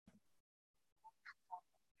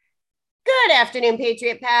Good afternoon,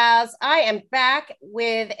 Patriot Pals. I am back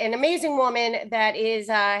with an amazing woman that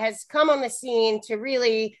has come on the scene to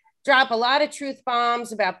really drop a lot of truth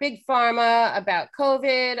bombs about big pharma, about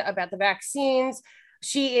COVID, about the vaccines.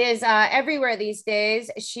 She is everywhere these days.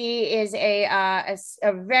 She is a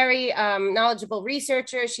very knowledgeable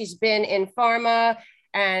researcher. She's been in pharma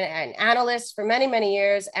and an analyst for many, many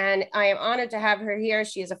years. And I am honored to have her here.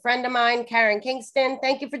 She is a friend of mine, Karen Kingston.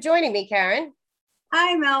 Thank you for joining me, Karen.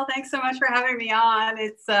 Hi, Mel. Thanks so much for having me on.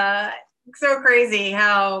 It's so crazy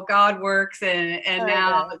how God works, and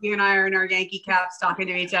now you and I are in our Yankee caps talking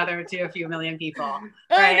to each other to a few million people.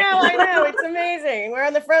 Right? I know. It's amazing. We're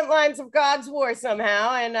on the front lines of God's war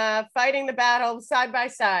somehow and fighting the battle side by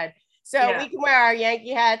side. So we can wear our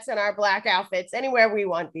Yankee hats and our black outfits anywhere we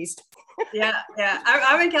want these. Yeah.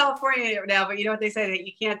 I'm in California now, but you know what they say, that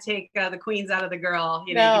you can't take the queens out of the girl.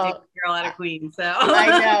 You can take the girl out of queens. So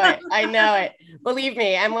I know it. Believe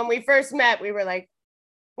me. And when we first met, we were like,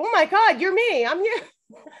 "Oh my God, you're me. I'm you."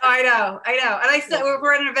 I know. And I said,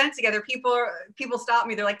 we're at an event together. People stop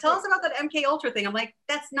me. They're like, "Tell us about that MK Ultra thing." I'm like,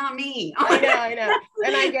 "That's not me." I know.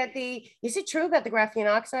 And I get is it true about the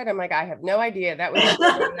graphene oxide? I'm like, I have no idea. That was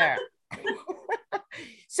over there.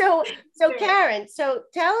 So Karen, so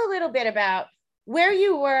tell a little bit about where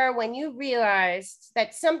you were when you realized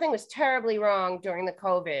that something was terribly wrong during the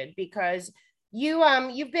COVID, because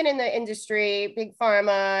you've been in the industry, big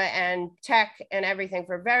pharma and tech and everything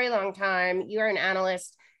for a very long time. You're an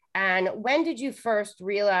analyst. And when did you first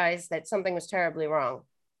realize that something was terribly wrong?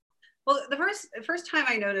 Well, the first time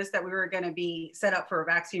I noticed that we were going to be set up for a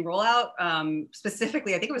vaccine rollout,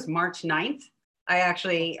 specifically, I think it was March 9th. I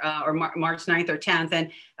actually, or March 9th or 10th.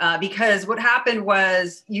 And because what happened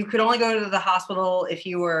was you could only go to the hospital if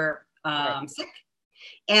you were sick,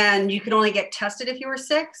 and you could only get tested if you were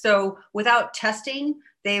sick. So without testing,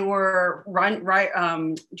 they were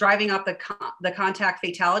driving up the contact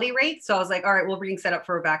fatality rate. So I was like, all right, we're being set up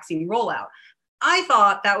for a vaccine rollout. I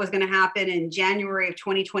thought that was going to happen in January of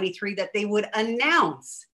 2023, that they would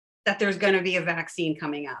announce that there's going to be a vaccine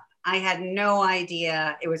coming up. I had no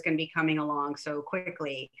idea it was going to be coming along so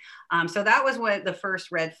quickly. So that was what the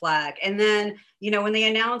first red flag. And then, when they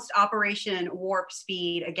announced Operation Warp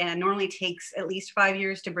Speed, again, normally takes at least 5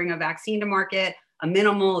 years to bring a vaccine to market, a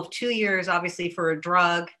minimal of 2 years, obviously, for a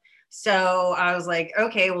drug. So I was like,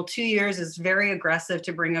 okay, well, 2 years is very aggressive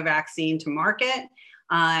to bring a vaccine to market.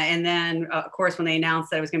 And then, of course, when they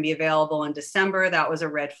announced that it was going to be available in December, that was a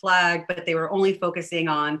red flag, but they were only focusing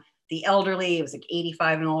on the elderly. It was like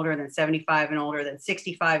 85 and older, then 75 and older, then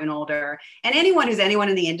 65 and older. And anyone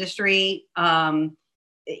in the industry,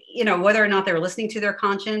 whether or not they were listening to their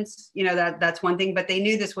conscience, that's one thing, but they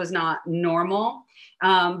knew this was not normal.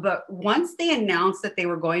 But once they announced that they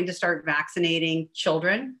were going to start vaccinating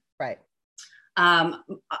children, right?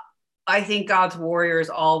 I think God's warriors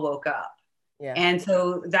all woke up. Yeah. And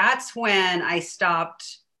so that's when I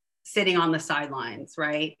stopped sitting on the sidelines,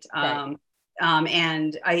 right?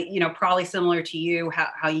 And I, probably similar to you,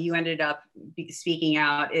 how you ended up speaking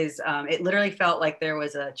out is it literally felt like there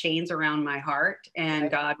was a chains around my heart,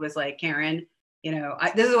 and God was like, Karen,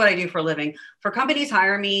 this is what I do for a living. For companies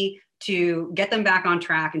hire me to get them back on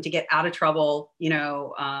track and to get out of trouble,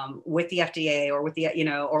 with the FDA or with the,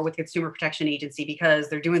 or with the Consumer Protection Agency, because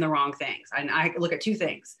they're doing the wrong things. And I look at two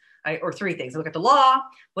things or three things. I look at the law,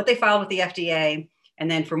 what they filed with the FDA,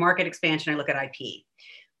 and then for market expansion, I look at IP.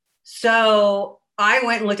 So I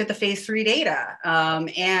went and looked at the phase 3 data,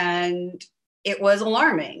 and it was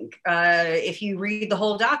alarming. If you read the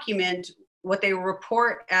whole document, what they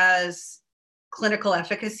report as clinical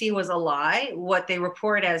efficacy was a lie. What they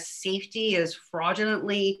report as safety is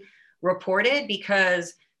fraudulently reported,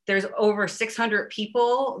 because there's over 600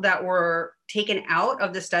 people that were taken out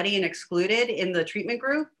of the study and excluded in the treatment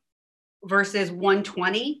group versus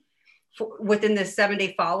 120 within the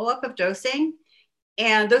 7-day follow-up of dosing.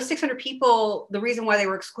 And those 600 people, the reason why they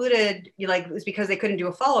were excluded, is because they couldn't do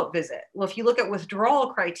a follow-up visit. Well, if you look at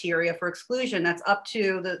withdrawal criteria for exclusion, that's up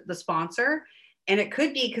to the sponsor. And it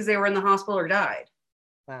could be because they were in the hospital or died.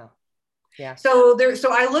 Wow. Yeah. So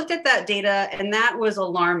I looked at that data, and that was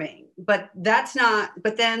alarming, but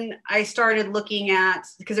then I started looking at,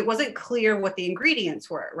 because it wasn't clear what the ingredients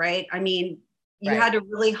were, right? I mean, you had to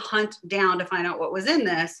really hunt down to find out what was in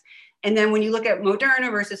this. And then when you look at Moderna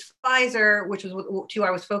versus Pfizer, which was two I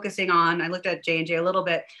was focusing on, I looked at J&J a little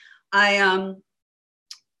bit. And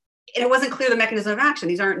it wasn't clear the mechanism of action.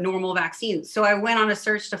 These aren't normal vaccines. So I went on a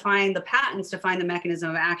search to find the patents to find the mechanism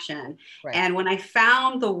of action. Right. And when I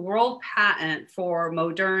found the world patent for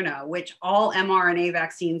Moderna, which all mRNA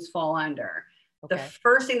vaccines fall under, the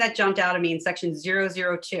first thing that jumped out at me in section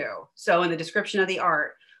 002, so in the description of the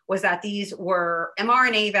art, was that these were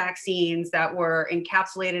mRNA vaccines that were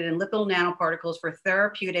encapsulated in lipid nanoparticles for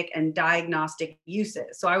therapeutic and diagnostic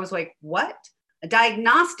uses. So I was like, what? A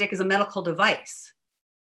diagnostic is a medical device.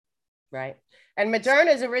 Right. And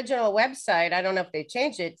Moderna's original website, I don't know if they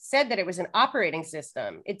changed it, said that it was an operating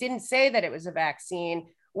system. It didn't say that it was a vaccine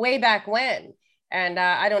way back when. And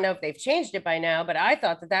I don't know if they've changed it by now, but I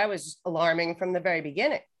thought that that was alarming from the very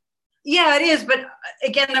beginning. Yeah, it is. But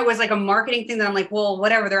again, that was like a marketing thing that I'm like, well,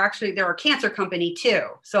 whatever. They're a cancer company too.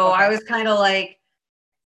 So okay. I was kind of like,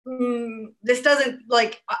 this doesn't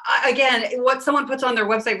like, again, what someone puts on their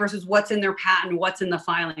website versus what's in their patent, what's in the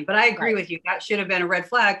filing. But I agree with you. That should have been a red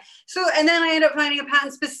flag. So, and then I ended up finding a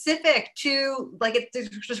patent specific to, like, it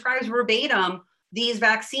describes verbatim these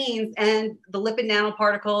vaccines and the lipid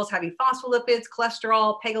nanoparticles having phospholipids,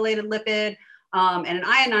 cholesterol, pegylated lipid, and an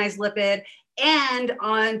ionized lipid. And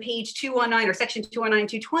on page 219 or section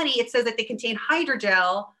 219, 220, it says that they contain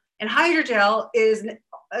hydrogel, and hydrogel is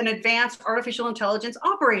an advanced artificial intelligence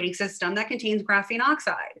operating system that contains graphene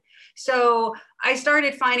oxide. So I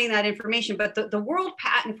started finding that information, but the world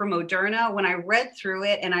patent for Moderna, when I read through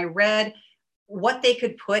it and I read what they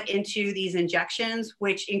could put into these injections,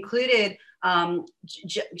 which included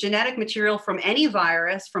genetic material from any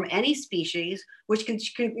virus, from any species, which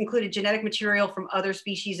included genetic material from other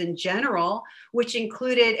species in general, which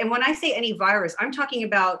included, and when I say any virus, I'm talking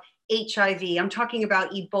about HIV, I'm talking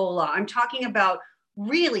about Ebola, I'm talking about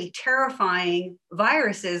really terrifying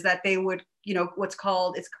viruses that they would, what's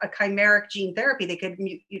called, it's a chimeric gene therapy they could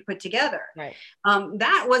put together. Right.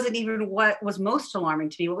 That wasn't even what was most alarming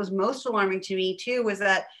to me. What was most alarming to me too was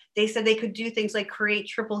that they said they could do things like create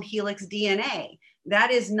triple helix DNA.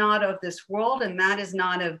 That is not of this world, and that is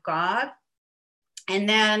not of God. And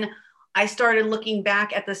then I started looking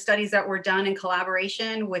back at the studies that were done in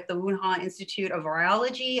collaboration with the Wuhan Institute of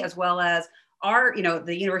Virology, as well as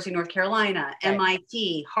the University of North Carolina, right.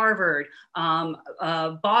 MIT, Harvard,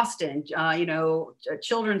 Boston,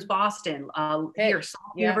 Children's Boston, here,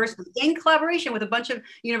 University, in collaboration with a bunch of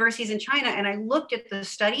universities in China. And I looked at the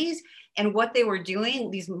studies and what they were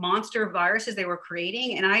doing, these monster viruses they were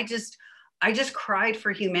creating. And I just cried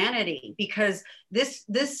for humanity, because this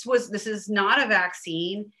is not a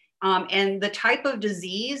vaccine. And the type of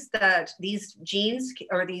disease that these genes,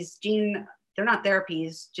 or these they're not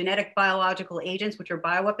therapies, genetic biological agents, which are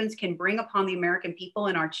bioweapons, can bring upon the American people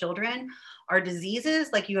and our children, are diseases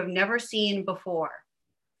like you have never seen before.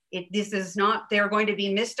 This is not, they're going to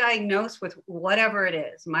be misdiagnosed with whatever it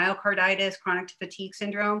is, myocarditis, chronic fatigue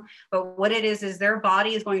syndrome. But what it is their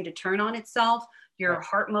body is going to turn on itself. Your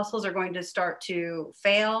heart muscles are going to start to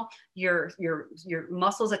fail. Your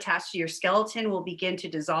muscles attached to your skeleton will begin to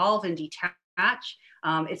dissolve and detach.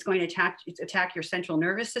 It's going to attack your central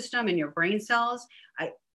nervous system and your brain cells.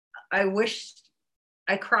 I wish,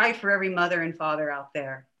 I cried for every mother and father out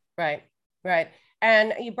there. Right.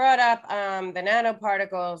 And you brought up the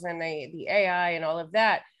nanoparticles and the AI and all of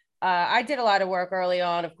that. I did a lot of work early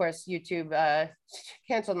on. Of course, YouTube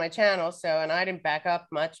canceled my channel, and I didn't back up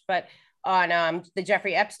much, but on the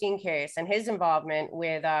Jeffrey Epstein case and his involvement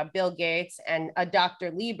with Bill Gates and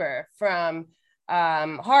Dr. Lieber from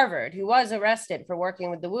Harvard, who was arrested for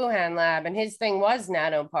working with the Wuhan lab, and his thing was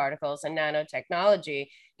nanoparticles and nanotechnology.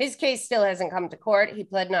 His case still hasn't come to court. He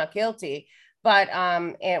pled not guilty. But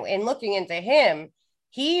in looking into him,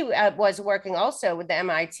 he was working also with the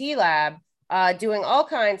MIT lab, doing all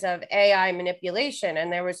kinds of AI manipulation.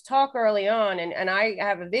 And there was talk early on, and I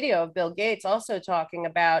have a video of Bill Gates also talking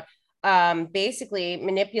about basically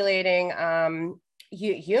manipulating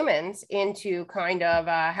humans into kind of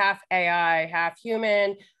half AI, half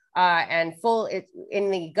human, and full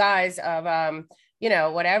in the guise of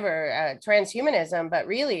transhumanism, but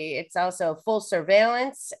really it's also full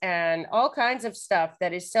surveillance and all kinds of stuff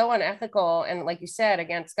that is so unethical. And like you said,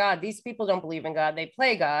 against God. These people don't believe in God, they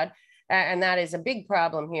play God. And that is a big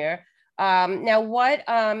problem here.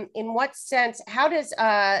 Now, in what sense, how does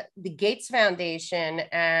the Gates Foundation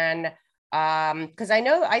and because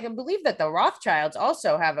I believe that the Rothschilds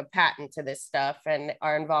also have a patent to this stuff and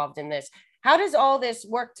are involved in this. How does all this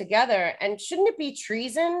work together? And shouldn't it be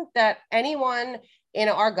treason that anyone in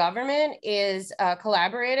our government is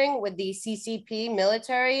collaborating with the CCP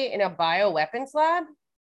military in a bioweapons lab?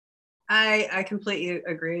 I completely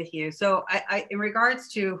agree with you. So I in regards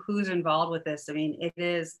to who's involved with this, I mean, it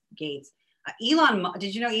is Gates.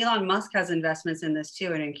 Did you know Elon Musk has investments in this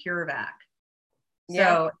too, and in CureVac?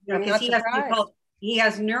 Yeah, so because he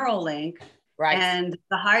has Neuralink, right? And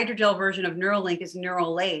the hydrogel version of Neuralink is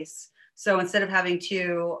Neuralace. So instead of having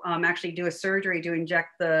to actually do a surgery to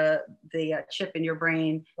inject the chip in your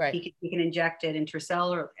brain, Right. he can inject it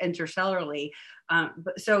intercellularly.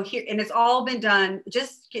 But so here, and it's all been done.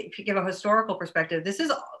 Just to give a historical perspective, this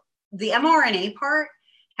is the mRNA part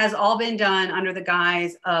has all been done under the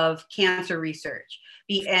guise of cancer research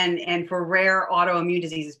and for rare autoimmune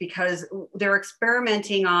diseases, because they're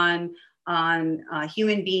experimenting on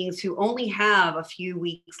human beings who only have a few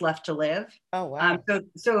weeks left to live. Oh, wow.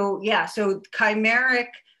 So chimeric,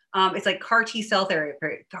 it's like CAR T cell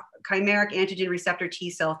therapy, chimeric antigen receptor T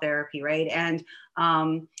cell therapy, right? And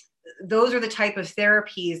those are the type of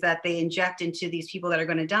therapies that they inject into these people that are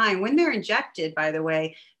going to die. And when they're injected, by the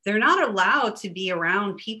way, they're not allowed to be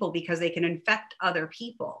around people because they can infect other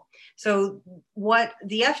people. So what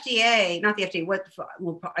the FDA, not the FDA,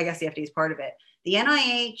 I guess the FDA is part of it. The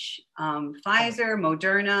NIH, Pfizer,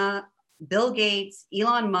 Moderna, Bill Gates,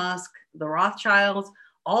 Elon Musk, the Rothschilds,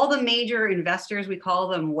 all the major investors, we call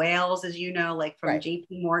them whales, as you know, like from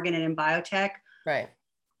JP Morgan and in biotech. Right.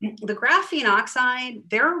 The graphene oxide,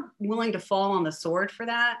 they're willing to fall on the sword for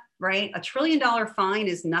that, right? $1 trillion fine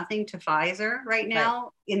is nothing to Pfizer right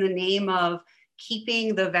now in the name of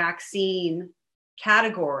keeping the vaccine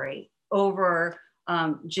category over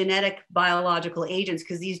genetic biological agents,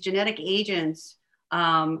 because these genetic agents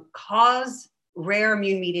cause rare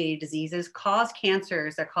immune-mediated diseases, cause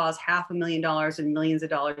cancers that cause $500,000 and millions of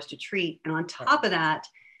dollars to treat. And on top of that,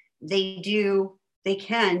 they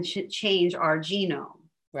can change our genome.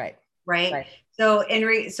 Right. So in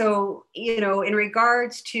regards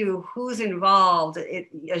to who's involved,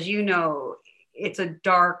 as you know, it's a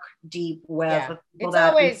dark, deep web. It's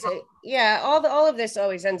always, all of this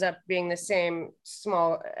always ends up being the same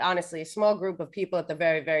small group of people at the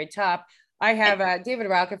very, very top. I have David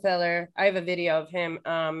Rockefeller. I have a video of him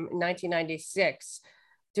in 1996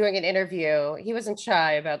 doing an interview. He wasn't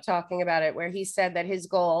shy about talking about it, where he said that his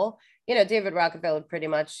goal, David Rockefeller pretty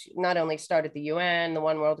much not only started the UN, the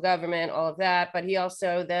One World Government, all of that, but he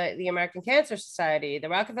also, the American Cancer Society, the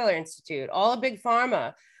Rockefeller Institute, all of Big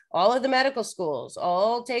Pharma, all of the medical schools,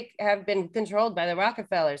 have been controlled by the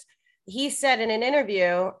Rockefellers. He said in an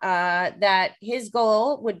interview that his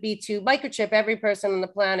goal would be to microchip every person on the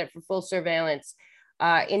planet for full surveillance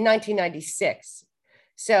in 1996.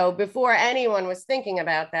 So before anyone was thinking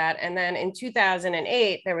about that, and then in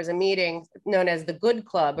 2008, there was a meeting known as the Good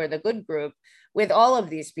Club or the Good Group with all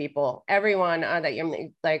of these people, everyone that you're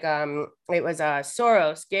like, it was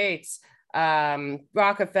Soros, Gates,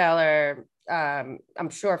 Rockefeller, I'm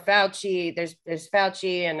sure Fauci, there's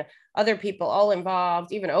Fauci and other people all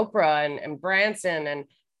involved, even Oprah and Branson and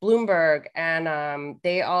Bloomberg, and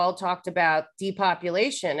they all talked about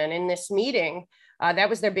depopulation. And in this meeting, that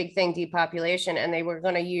was their big thing, depopulation, and they were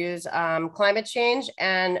going to use climate change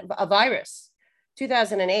and a virus,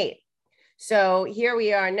 2008. So here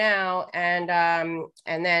we are now, and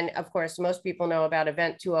then of course most people know about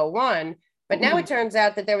Event 201, but now it turns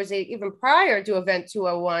out that there was even prior to Event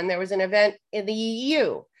 201, there was an event in the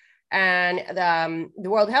EU and the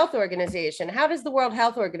World Health Organization. How does the World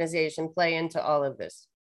Health Organization play into all of this?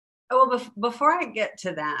 Oh, well, before I get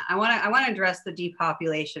to that, I want to address the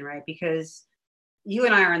depopulation, right? Because you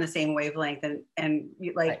and I are on the same wavelength, and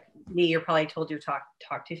me, you're probably told you talk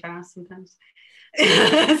too fast sometimes. So,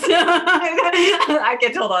 I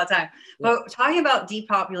get told all the time. But talking about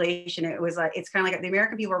depopulation, it's kind of like the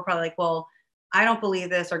American people are probably like, well, I don't believe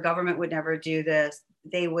this, or government would never do this.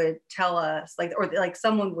 They would tell us, or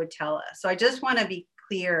someone would tell us. So I just want to be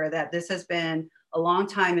clear that this has been a long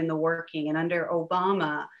time in the working, and under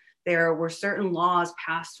Obama, there were certain laws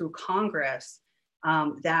passed through Congress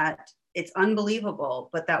that it's unbelievable,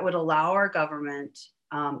 but that would allow our government,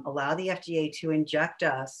 allow the FDA to inject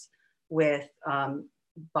us with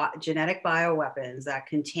genetic bioweapons that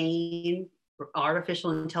contain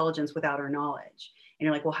artificial intelligence without our knowledge. And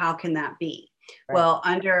you're like, well, how can that be? Right. Well,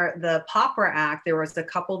 under the POPRA Act, there was a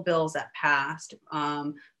couple bills that passed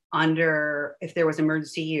under if there was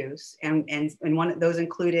emergency use, and one of those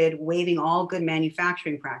included waiving all good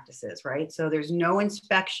manufacturing practices, right? So there's no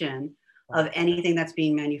inspection of anything that's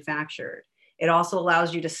being manufactured. It also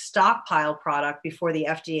allows you to stockpile product before the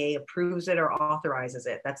FDA approves it or authorizes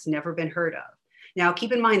it. That's never been heard of. Now,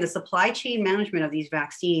 keep in mind the supply chain management of these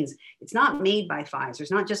vaccines, it's not made by Pfizer.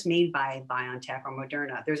 It's not just made by BioNTech or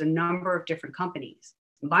Moderna. There's a number of different companies.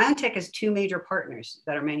 BioNTech has two major partners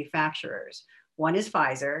that are manufacturers. One is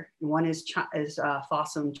Pfizer, and one is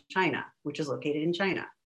Fosun China, which is located in China.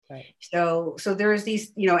 Right. So there's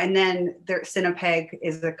these, and then Sinopec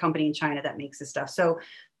is a company in China that makes this stuff. So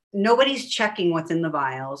nobody's checking what's in the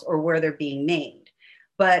vials or where they're being made.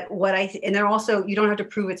 But and they're also, you don't have to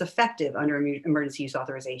prove it's effective under emergency use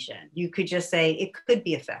authorization. You could just say it could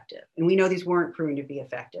be effective. And we know these weren't proven to be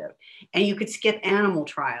effective. And you could skip animal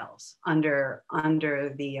trials under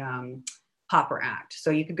the Popper Act.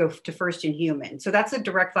 So you could go to first in human. So that's a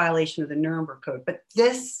direct violation of the Nuremberg Code. But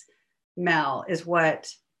this, Mel, is what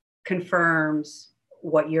confirms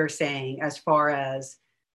what you're saying as far as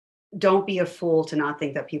don't be a fool to not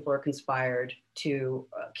think that people are conspired to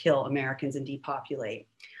kill Americans and depopulate.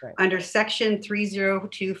 Right. Under Section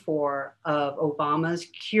 3024 of Obama's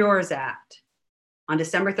Cures Act, on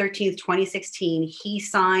December 13th, 2016, he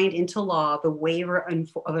signed into law the waiver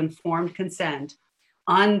of informed consent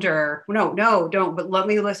under, but let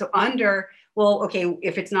me listen, under, well, okay,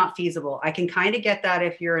 if it's not feasible. I can kind of get that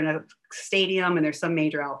if you're in a stadium and there's some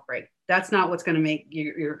major outbreak. That's not what's going to make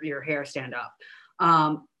your hair stand up.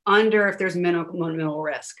 Under if there's minimal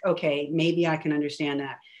risk. Okay, maybe I can understand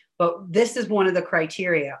that. But this is one of the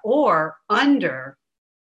criteria. Or under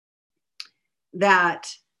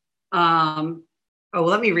that,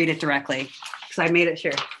 let me read it directly because I made it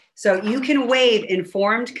sure. So you can waive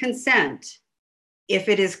informed consent if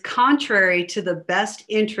it is contrary to the best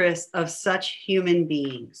interest of such human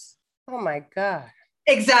beings. Oh my God.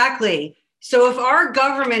 Exactly. So if our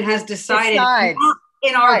government has decided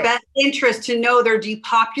in our best interest to know they're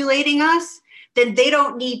depopulating us, then they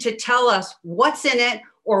don't need to tell us what's in it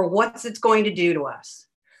or what it's going to do to us.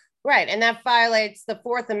 Right. And that violates the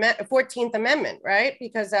 14th Amendment, right?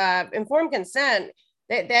 Because informed consent,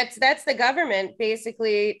 that's the government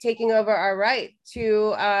basically taking over our right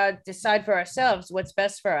to decide for ourselves what's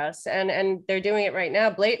best for us. And they're doing it right now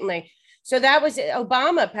blatantly. So that was,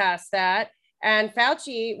 Obama passed that. And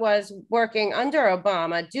Fauci was working under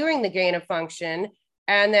Obama doing the gain of function.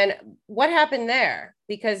 And then what happened there?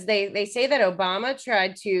 Because they say that Obama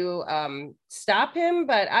tried to stop him,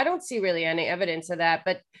 but I don't see really any evidence of that.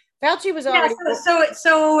 But Fauci was already...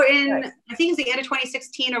 So in, I think it's the end of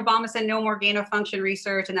 2016, Obama said no more gain of function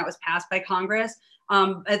research, and that was passed by Congress.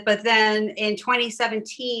 But then in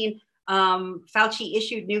 2017, Fauci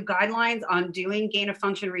issued new guidelines on doing gain of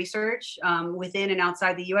function research within and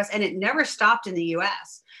outside the US, and it never stopped in the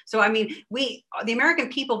US. So, I mean, the American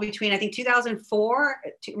people between, I think, 2004,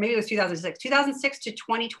 maybe it was 2006 to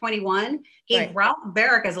 2021, gave Ralph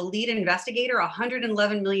Barrick as a lead investigator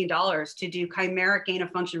 $111 million to do chimeric gain of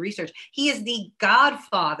function research. He is the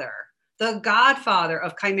godfather of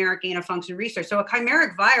chimeric gain of function research. So a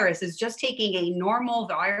chimeric virus is just taking a normal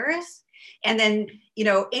virus and then,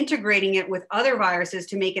 integrating it with other viruses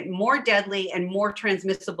to make it more deadly and more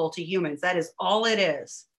transmissible to humans. That is all it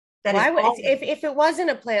is. If it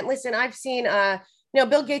wasn't a plan, listen, I've seen,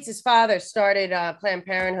 Bill Gates' father started Planned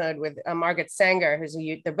Parenthood with Margaret Sanger,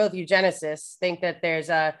 they're both eugenicists, think that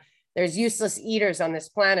there's useless eaters on this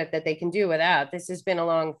planet that they can do without. This has been a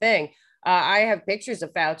long thing. I have pictures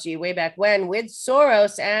of Fauci way back when with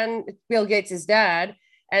Soros and Bill Gates' dad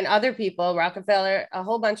and other people, Rockefeller, a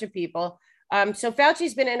whole bunch of people. So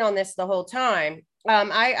Fauci's been in on this the whole time.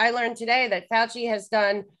 I learned today that Fauci has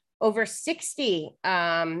done over 60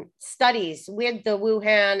 studies with the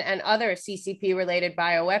Wuhan and other CCP-related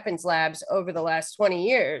bioweapons labs over the last 20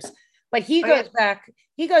 years. But he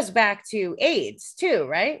goes back to AIDS too,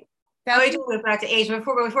 right? Fauci? I do go back to AIDS.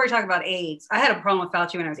 Before we talk about AIDS, I had a problem with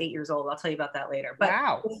Fauci when I was 8 years old. I'll tell you about that later.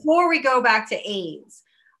 But before we go back to AIDS,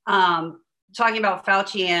 talking about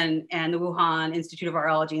Fauci and the Wuhan Institute of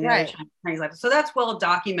Virology and the other Chinese labs. So that's well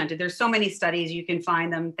documented. There's so many studies, you can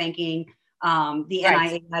find them thanking the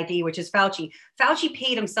NIAID, which is Fauci. Fauci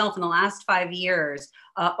paid himself in the last 5 years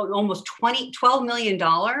almost $12 million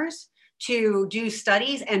to do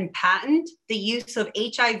studies and patent the use of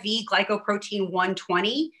HIV glycoprotein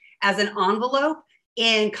 120 as an envelope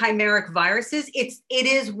in chimeric viruses. It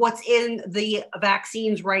is what's in the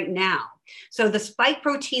vaccines right now. So the spike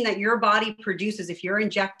protein that your body produces if you're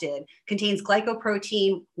injected contains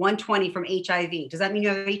glycoprotein 120 from HIV. Does that mean you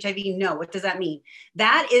have HIV? No. What does that mean?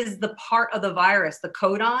 That is the part of the virus, the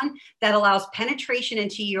codon, that allows penetration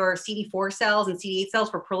into your CD4 cells and CD8 cells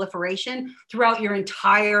for proliferation throughout your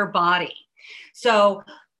entire body. So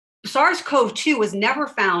SARS-CoV-2 was never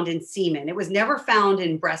found in semen. It was never found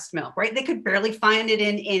in breast milk, right? They could barely find it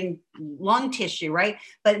in lung tissue, right?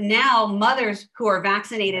 But now mothers who are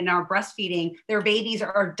vaccinated and are breastfeeding, their babies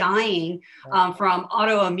are dying from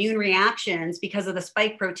autoimmune reactions because of the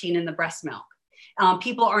spike protein in the breast milk.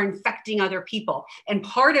 People are infecting other people. And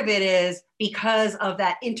part of it is because of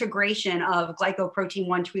that integration of glycoprotein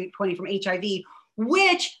 120 from HIV,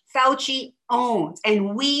 which Fauci owns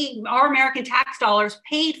and our American tax dollars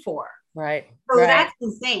paid for. Right. So that's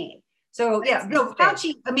insane. So yeah, no,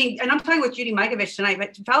 Fauci, I mean, and I'm talking with Judy Mikovits tonight,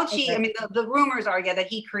 but Fauci, Okay. I mean, the rumors are, yeah, that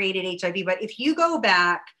he created HIV, but if you go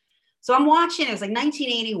back, so I'm watching, it was like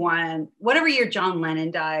 1981, whatever year John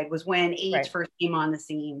Lennon died was when AIDS first came on the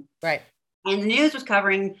scene. Right. And the news was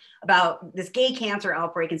covering about this gay cancer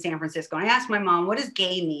outbreak in San Francisco. And I asked my mom, what does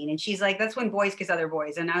gay mean? And she's like, that's when boys kiss other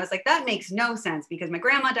boys. And I was like, that makes no sense because my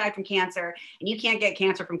grandma died from cancer and you can't get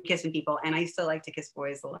cancer from kissing people. And I still like to kiss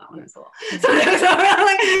boys a lot when I was little. So I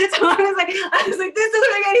was like, this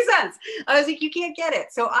doesn't make any sense. I was like, you can't get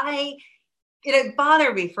it. So it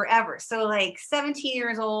bothered me forever. So like 17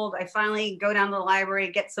 years old, I finally go down to the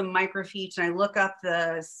library, get some microfiche, and I look up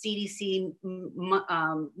the CDC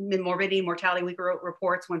morbidity mortality week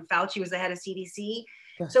reports when Fauci was the head of CDC.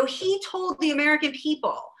 So he told the American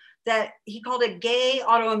people that he called it gay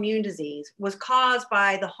autoimmune disease was caused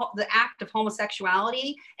by the act of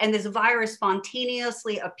homosexuality, and this virus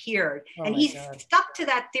spontaneously appeared. And he stuck to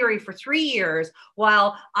that theory for 3 years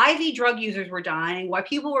while IV drug users were dying, while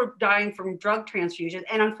people were dying from drug transfusions.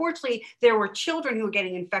 And unfortunately, there were children who were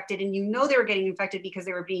getting infected, and they were getting infected because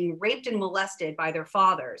they were being raped and molested by their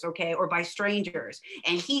fathers, okay, or by strangers.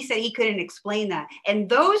 And he said he couldn't explain that. And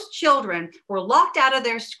those children were locked out of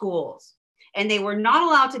their schools, and they were not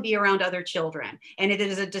allowed to be around other children. And it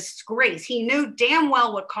is a disgrace. He knew damn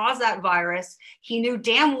well what caused that virus. He knew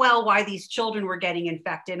damn well why these children were getting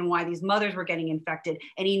infected and why these mothers were getting infected.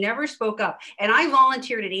 And he never spoke up. And I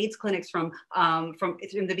volunteered at AIDS clinics from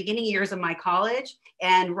in the beginning years of my college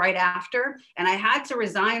and right after. And I had to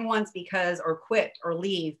resign once or quit or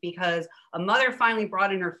leave because a mother finally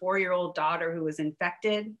brought in her 4-year-old daughter who was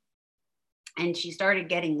infected, and she started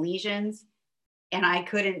getting lesions, and I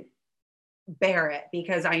couldn't bear it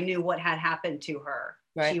because I knew what had happened to her.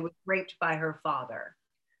 Right. She was raped by her father.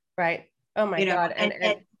 Right. Oh my God. And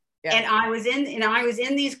I was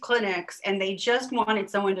in these clinics, and they just wanted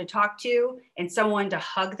someone to talk to and someone to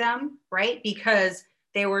hug them, right? Because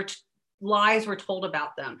lies were told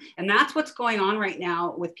about them. And that's what's going on right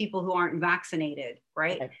now with people who aren't vaccinated,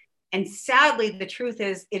 right? And sadly, the truth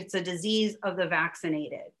is it's a disease of the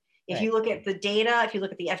vaccinated. If you look at the data, if you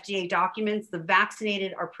look at the FDA documents, the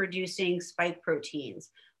vaccinated are producing spike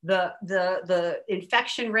proteins. The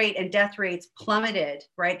infection rate and death rates plummeted,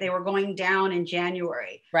 right? They were going down in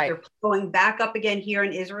January. They're going back up again here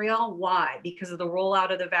in Israel. Why? Because of the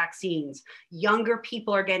rollout of the vaccines. Younger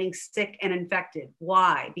people are getting sick and infected.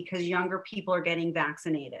 Why? Because younger people are getting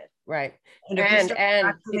vaccinated. Right. And if we start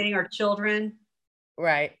vaccinating our children.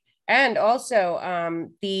 Right. And also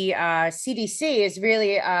the CDC is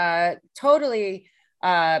really totally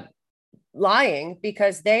lying,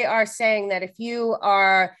 because they are saying that if you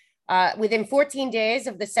are within 14 days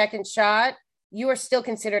of the second shot, you are still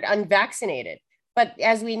considered unvaccinated. But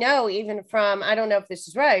as we know, even from, I don't know if this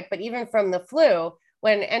is right, but even from the flu,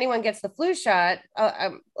 when anyone gets the flu shot,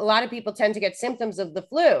 a lot of people tend to get symptoms of the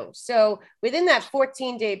flu. So within that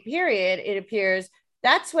 14-day period, it appears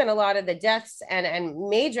that's when a lot of the deaths and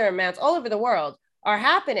major amounts all over the world are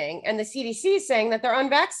happening. And the CDC is saying that they're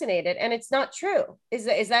unvaccinated, and it's not true. Is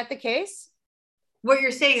that the case? What you're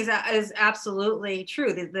saying is absolutely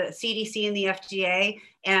true. The CDC and the FDA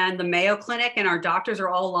and the Mayo Clinic and our doctors are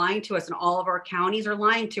all lying to us, and all of our counties are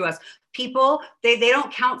lying to us. People, they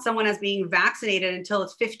don't count someone as being vaccinated until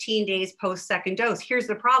it's 15 days post second dose. Here's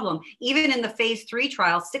the problem. Even in the phase 3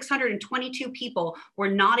 trial, 622 people were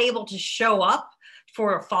not able to show up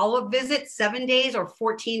for a follow-up visit 7 days or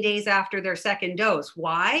 14 days after their second dose.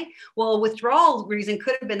 Why? Well, a withdrawal reason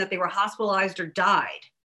could have been that they were hospitalized or died.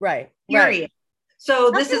 Right. Period. Right. So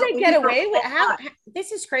this is they get away with how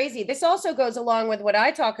this is crazy. This also goes along with what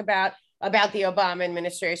I talk about the Obama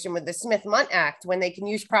administration with the Smith-Mundt Act, when they can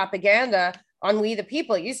use propaganda on we the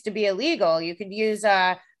people. It used to be illegal. You could use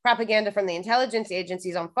propaganda from the intelligence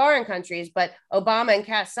agencies on foreign countries, but Obama and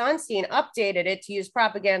Cass Sunstein updated it to use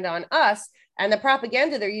propaganda on us. And the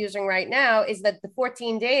propaganda they're using right now is that the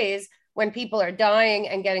 14 days when people are dying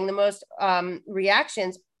and getting the most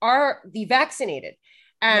reactions are the vaccinated.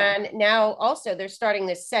 And now also they're starting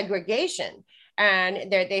this segregation,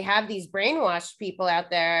 and they have these brainwashed people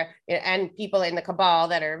out there and people in the cabal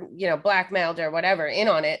that are, blackmailed or whatever in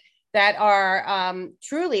on it, that are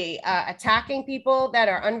truly attacking people that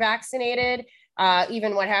are unvaccinated.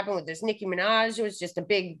 Even what happened with this Nicki Minaj was just a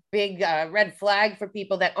big red flag for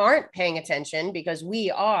people that aren't paying attention, because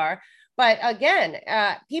we are. But again,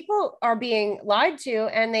 people are being lied to,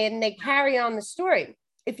 and they carry on the story.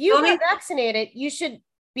 If you are vaccinated, you should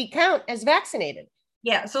be count as vaccinated.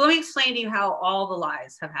 Yeah. So let me explain to you how all the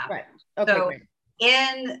lies have happened. Right. Okay, so great.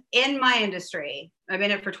 in my industry, I've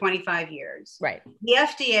been in it for 25 years. Right. The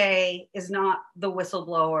FDA is not the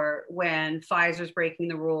whistleblower when Pfizer's breaking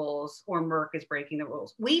the rules or Merck is breaking the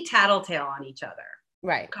rules. We tattletale on each other.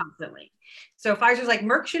 Right. Constantly. So Pfizer's like,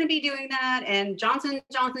 Merck shouldn't be doing that, and Johnson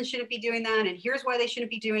shouldn't be doing that, and here's why they shouldn't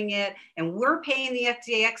be doing it, and we're paying the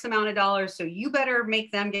FDA X amount of dollars, so you better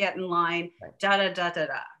make them get in line,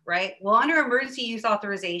 right? Well, under emergency use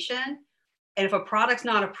authorization, and if a product's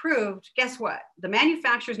not approved, guess what? The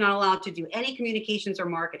manufacturer's not allowed to do any communications or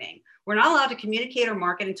marketing. We're not allowed to communicate or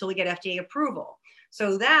market until we get FDA approval.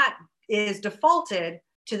 So that is defaulted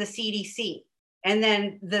to the CDC. And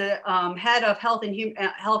then the head of health and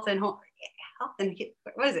what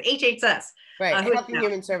is it? HHS. Right. Health and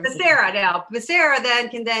Human Services. Becerra then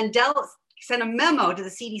can send a memo to the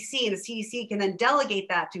CDC, and the CDC can then delegate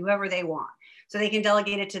that to whoever they want. So they can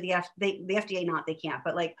delegate it to the FDA, they can't,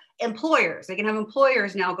 but like employers, they can have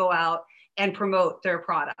employers now go out and promote their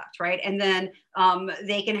product, right? And then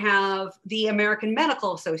they can have the American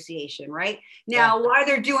Medical Association, right? Now, while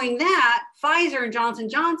they're doing that, Pfizer and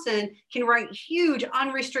Johnson can write huge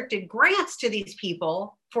unrestricted grants to these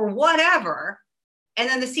people for whatever, and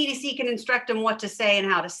then the CDC can instruct them what to say and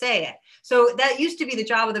how to say it. So that used to be the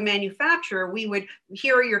job of the manufacturer. We would,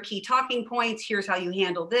 here are your key talking points, here's how you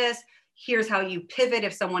handle this, here's how you pivot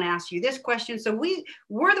if someone asks you this question. So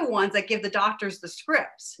we're the ones that give the doctors the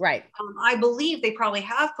scripts. Right. I believe they probably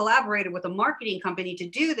have collaborated with a marketing company to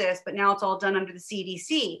do this, but now it's all done under the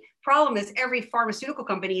CDC. Problem is every pharmaceutical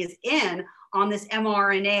company is in on this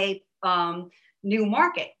mRNA new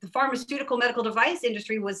market. The pharmaceutical medical device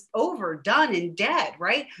industry was over, done, and dead,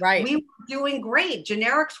 right? Right. We were doing great.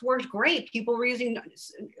 Generics worked great. People were using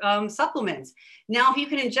supplements. Now, if you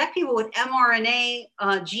can inject people with mRNA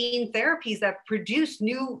gene therapies that produce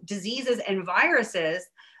new diseases and viruses,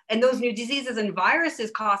 and those new diseases and viruses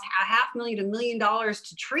cost $500,000 to $1 million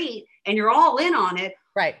to treat, and you're all in on it.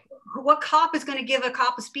 Right. What cop is going to give a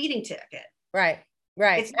cop a speeding ticket? Right.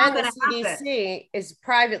 Right. It's not And the gonna CDC happen. is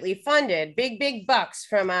privately funded, big bucks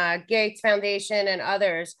from Gates Foundation and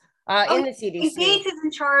others in the CDC. Gates is in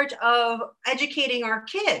charge of educating our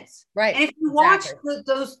kids. Right. And if you watch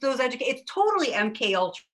those it's totally MK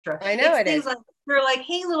Ultra. I know it is. Like, they're like,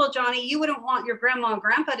 hey, little Johnny, you wouldn't want your grandma and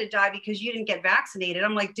grandpa to die because you didn't get vaccinated.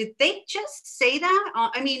 I'm like, did they just say that?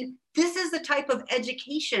 I mean, this is the type of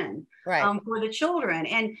education for the children.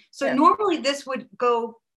 And so normally this would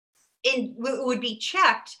go would be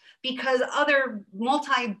checked because other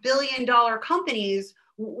multi-billion-dollar companies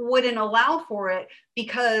wouldn't allow for it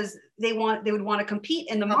because they would want to compete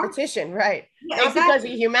in the competition, market. Right? Yeah, not because of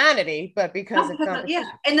humanity, but because of competition. Yeah,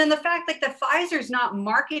 and then the fact that the Pfizer's not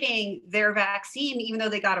marketing their vaccine, even though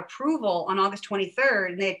they got approval on August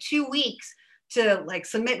 23rd, and they had 2 weeks to like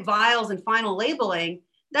submit vials and final labeling.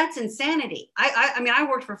 That's insanity. I mean, I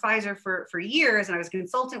worked for Pfizer for years, and I was a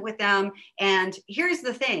consultant with them. And here's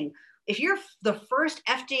the thing. If you're the first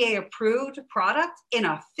FDA approved product in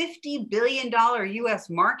a $50 billion US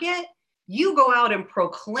market, you go out and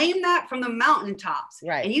proclaim that from the mountaintops.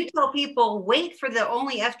 Right. And you tell people, wait for the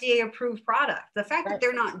only FDA approved product. The fact that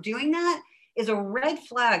they're not doing that is a red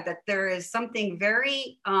flag that there is something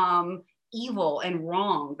very evil and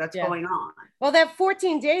wrong that's going on. Well, that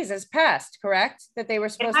 14 days has passed, correct? That they were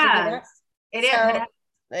supposed to do that? It is.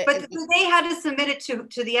 But they had to submit it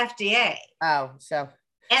to the FDA. Oh, so.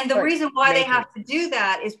 And the reason why they have to do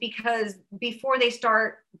that is because before they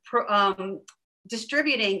start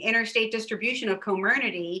distributing interstate distribution of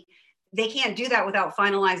Comirnaty, they can't do that without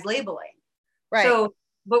finalized labeling. Right. So,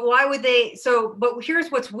 but why would they? But here's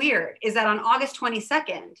what's weird is that on August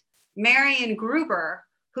 22nd, Marion Gruber,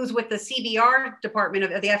 who's with the CBR department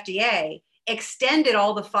of the FDA, extended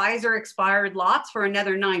all the Pfizer expired lots for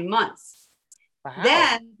another 9 months. Wow.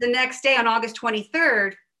 Then the next day on August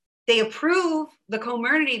 23rd, they approve the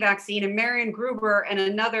Comirnaty vaccine, and Marion Gruber and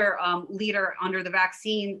another leader under the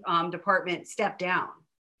vaccine department stepped down.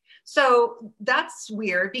 So that's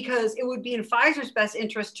weird because it would be in Pfizer's best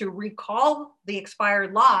interest to recall the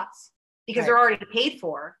expired lots because they're already paid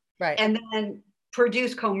for, and then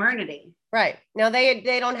produce Comirnaty. Right. Now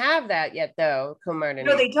they don't have that yet, though, Comirnaty.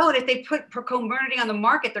 No, they don't. If they put Comirnaty on the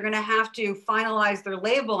market, they're going to have to finalize their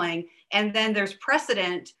labeling, and then there's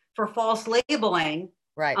precedent for false labeling.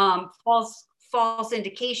 Right. False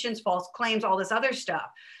indications, false claims, all this other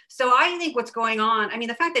stuff. So I think what's going on, I mean,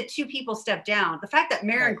 the fact that 2 people stepped down, the fact that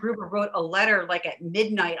Marion Gruber wrote a letter like at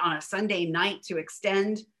midnight on a Sunday night to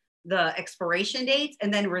extend the expiration dates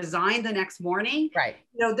and then resigned the next morning. Right.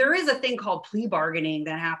 You know, there is a thing called plea bargaining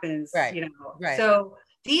that happens, you know. Right. So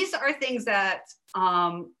these are things that,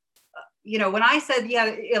 you know, when I said,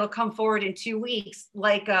 it'll come forward in 2 weeks,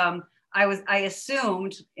 like, I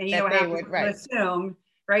assumed, and you know what happens when you right. assume,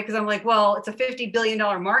 right? Because I'm like, well, it's a $50 billion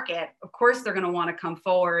market. Of course, they're going to want to come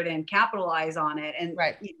forward and capitalize on it. And,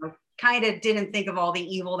 Right. you know, kind of didn't think of all the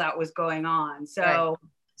evil that was going on. So, Right.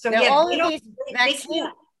 so Now, yeah, all they of don't, these they vaccine,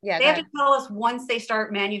 can't, yeah, they go have to ahead. tell us once they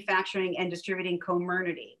start manufacturing and distributing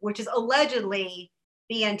Comirnaty, which is allegedly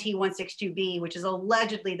BNT162b, which is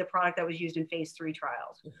allegedly the product that was used in phase 3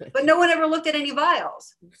 trials. But no one ever looked at any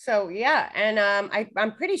vials. So yeah, and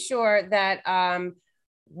I'm pretty sure that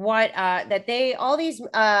that they all these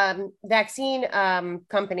vaccine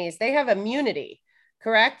companies, they have immunity,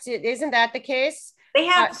 correct? Isn't that the case? They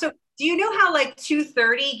have, so do you know how like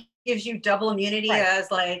 230 gives you double immunity Right.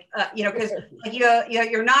 as like, you know, because like,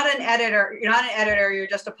 you're not an editor, you're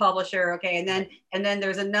just a publisher. Okay. And then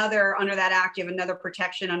there's another, under that act, you have another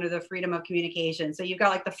protection under the freedom of communication. So you've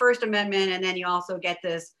got like the First Amendment, and then you also get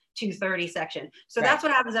this 230 section. So that's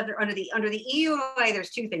what happens under the EUA.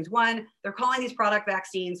 There's two things. One, they're calling these product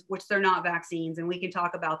vaccines, which they're not vaccines. And we can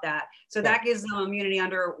talk about that. So that gives them immunity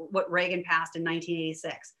under what Reagan passed in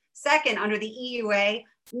 1986. Second, under the EUA,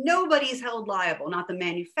 nobody's held liable, not the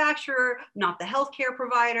manufacturer, not the healthcare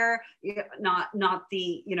provider, not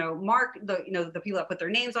the, the people that put their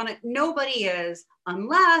names on it. Nobody is,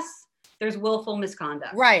 unless there's willful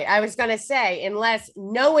misconduct. Right. I was going to say, unless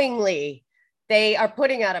knowingly they are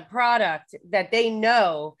putting out a product that they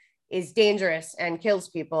know is dangerous and kills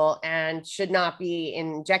people and should not be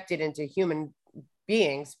injected into human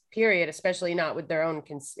beings, period, especially not with their own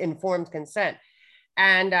informed consent.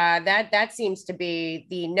 And that seems to be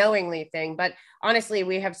the knowingly thing. But honestly,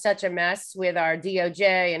 we have such a mess with our DOJ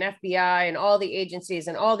and FBI and all the agencies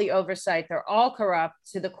and all the oversight. They're all corrupt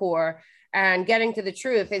to the core. And getting to the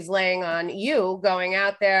truth is laying on you going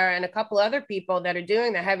out there and a couple other people that are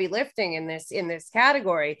doing the heavy lifting in this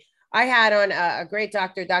category. I had on a great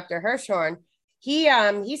doctor, Dr. Hirschhorn.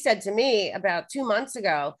 He said to me about 2 months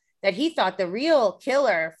ago that he thought the real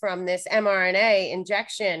killer from this mRNA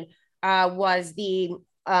injection was the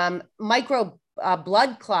micro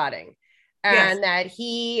blood clotting, and that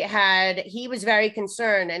he was very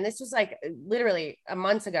concerned. And this was like literally a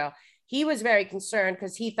month ago. He was very concerned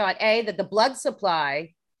because he thought that the blood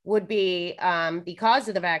supply would be because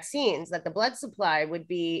of the vaccines, that the blood supply would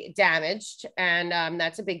be damaged, and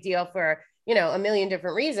that's a big deal for a million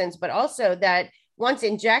different reasons, but also that once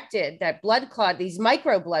injected, that blood clot, these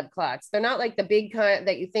micro blood clots, they're not like the big kind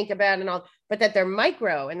that you think about and all, but that they're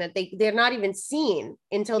micro and that they're not even seen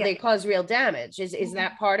until they cause real damage. Is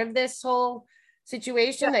that part of this whole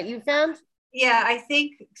situation that you found? Yeah, I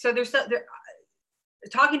think so. There's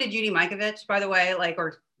talking to Judy Mikovits, by the way,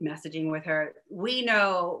 or messaging with her, we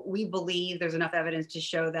believe there's enough evidence to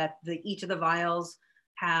show that each of the vials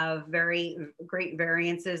have very great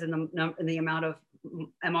variances in the amount of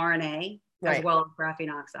mRNA, as well as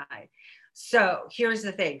graphene oxide. So here's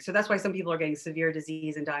the thing. So that's why some people are getting severe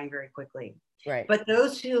disease and dying very quickly. Right. But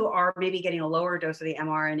those who are maybe getting a lower dose of the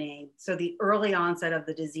mRNA, so the early onset of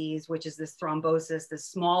the disease, which is this thrombosis, this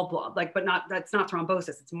small blood, that's not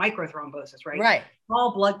thrombosis, it's microthrombosis, right? Right.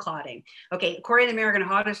 Small blood clotting. Okay, according to the American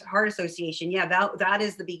Heart Association, that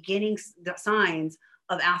is the beginning signs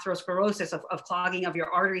of atherosclerosis, of clogging of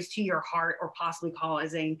your arteries to your heart, or possibly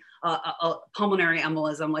causing a pulmonary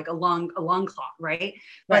embolism, like a lung clot, right?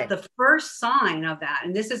 But the first sign of that,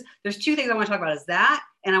 and there's two things I want to talk about, is that,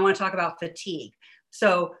 and I want to talk about fatigue.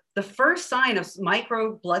 So the first sign of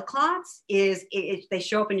micro blood clots is they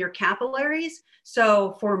show up in your capillaries.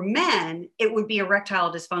 So for men, it would be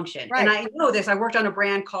erectile dysfunction. Right. And I know this, I worked on a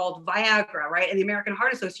brand called Viagra, right? And the American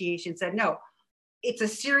Heart Association said, no, it's a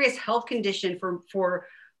serious health condition for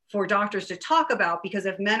doctors to talk about, because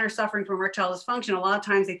if men are suffering from erectile dysfunction, a lot of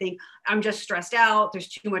times they think, I'm just stressed out, there's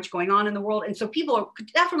too much going on in the world. And so people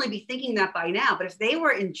could definitely be thinking that by now, but if they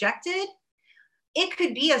were injected, it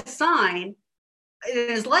could be a sign,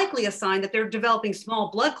 it is likely a sign that they're developing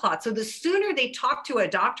small blood clots. So the sooner they talk to a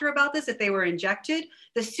doctor about this, if they were injected,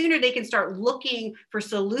 the sooner they can start looking for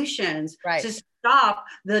solutions to stop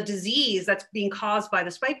the disease that's being caused by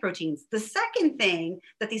the spike proteins. The second thing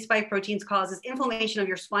that these spike proteins cause is inflammation of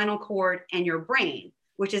your spinal cord and your brain,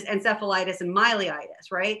 which is encephalitis and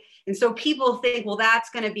myelitis, right? And so people think, well,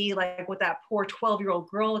 that's going to be like what that poor 12-year-old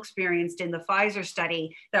girl experienced in the Pfizer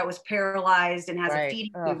study that was paralyzed and has a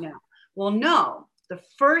feeding tube now. Well, no, the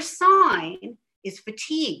first sign is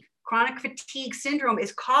fatigue. Chronic fatigue syndrome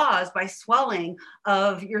is caused by swelling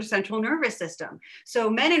of your central nervous system. So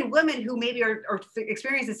men and women who maybe are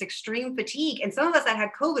experiencing this extreme fatigue, and some of us that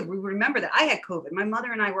had COVID, we remember that I had COVID. My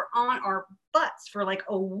mother and I were on our butts for like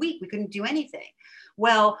a week. We couldn't do anything.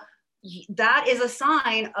 Well, that is a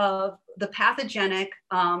sign of the pathogenic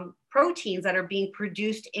proteins that are being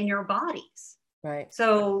produced in your bodies. Right.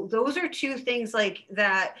 So those are two things like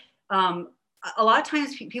that. A lot of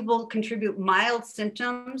times people contribute mild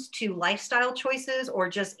symptoms to lifestyle choices or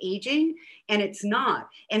just aging, and it's not.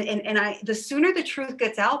 And the sooner the truth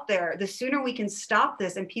gets out there, the sooner we can stop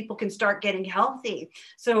this and people can start getting healthy.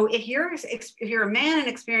 So if you're a man and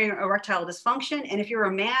experiencing erectile dysfunction, and if you're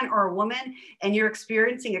a man or a woman and you're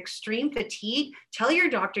experiencing extreme fatigue, tell your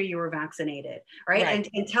doctor you were vaccinated, right?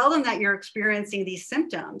 And tell them that you're experiencing these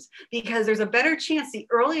symptoms, because there's a better chance the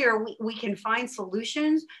earlier we can find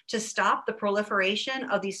solutions to stop the proliferation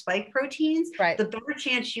of these spike proteins, the better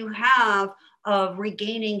chance you have of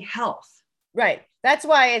regaining health. Right. That's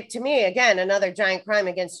why, to me, again, another giant crime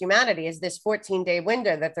against humanity is this 14-day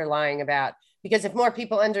window that they're lying about. Because if more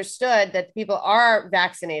people understood that people are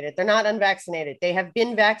vaccinated, they're not unvaccinated, they have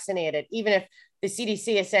been vaccinated, even if the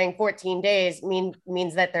CDC is saying 14 days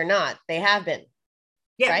means that they're not, they have been.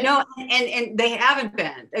 Yeah, right? No, and they haven't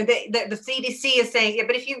been. The CDC is saying, yeah,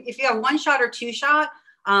 but if you have one shot or two shot,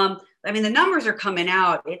 I mean, the numbers are coming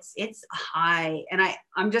out. It's high, and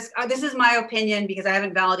I'm just this is my opinion because I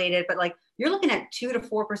haven't validated, but like you're looking at 2 to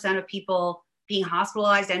 4% of people being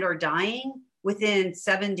hospitalized and or dying within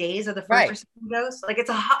 7 days of the first dose. Like that's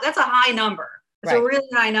a high number. It's a really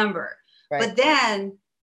high number. But then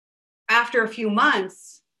after a few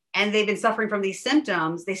months, and they've been suffering from these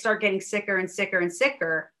symptoms, they start getting sicker and sicker and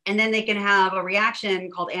sicker, and then they can have a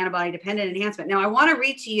reaction called antibody-dependent enhancement. Now, I want to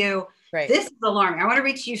read to you. This is alarming. I want to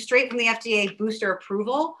read to you straight from the FDA booster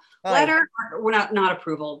approval letter. Well, not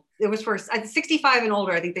approval. It was for 65 and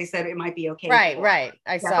older. I think they said it might be okay. Right.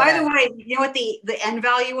 I saw By that. the way, you know what the N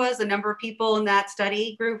value was? The number of people in that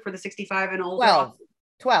study group for the 65 and older?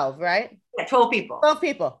 12, right? Yeah, 12 people. 12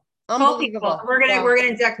 people. Unbelievable. 12 people. We're gonna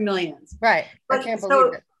inject millions. Right. I can't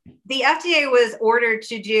believe it. The FDA was ordered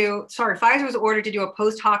to do. Pfizer was ordered to do a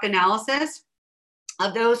post hoc analysis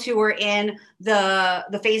of those who were in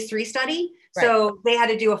the phase 3 study. So they had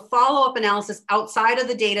to do a follow-up analysis outside of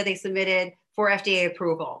the data they submitted for FDA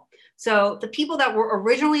approval. So the people that were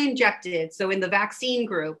originally injected, so in the vaccine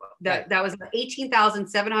group, that was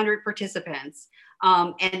 18,700 participants,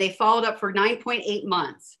 and they followed up for 9.8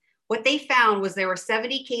 months. What they found was there were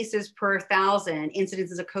 70 cases per 1,000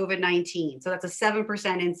 incidences of COVID-19. So that's a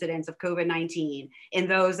 7% incidence of COVID-19 in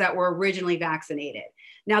those that were originally vaccinated.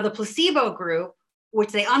 Now the placebo group,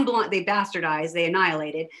 which they bastardized, they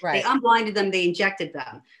annihilated, they unblinded them, they injected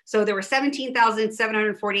them. So there were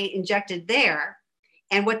 17,748 injected there.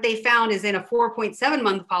 And what they found is in a 4.7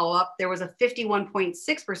 month follow-up, there was a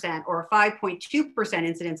 51.6% or a 5.2%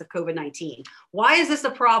 incidence of COVID-19. Why is this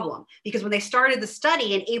a problem? Because when they started the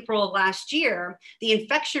study in April of last year, the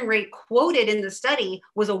infection rate quoted in the study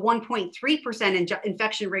was a 1.3%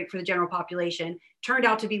 infection rate for the general population, turned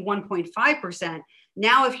out to be 1.5%.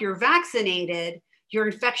 Now, if you're vaccinated, your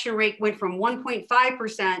infection rate went from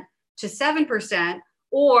 1.5% to 7%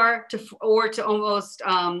 or to almost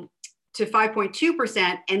to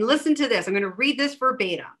 5.2%. And listen to this. I'm going to read this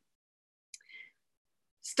verbatim.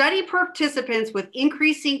 Study participants with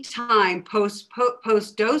increasing time post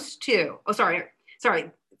dose 2. Oh, sorry.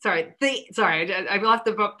 I left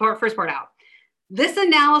the first part out. This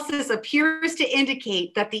analysis appears to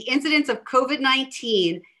indicate that the incidence of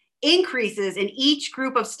COVID-19 increases in each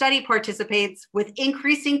group of study participants with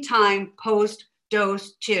increasing time post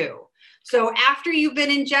dose 2. So after you've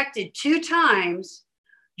been injected 2 times,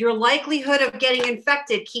 your likelihood of getting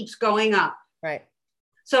infected keeps going up. Right.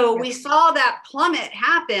 So we saw that plummet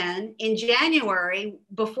happen in January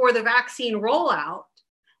before the vaccine rollout,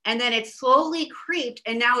 and then it slowly creeped,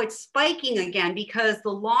 and now it's spiking again because the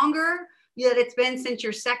longer that it's been since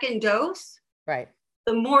your second dose,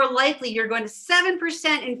 the more likely you're going to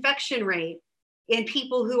 7% infection rate in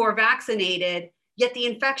people who are vaccinated. Yet the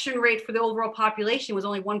infection rate for the overall population was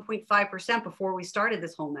only 1.5% before we started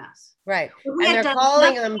this whole mess. Right. And they're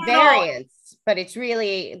calling them variants, but it's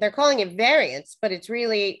really, they're calling it variants, but it's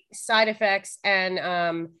really side effects and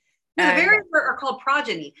the variants are called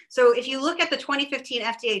progeny. So if you look at the 2015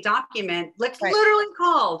 FDA document, it's literally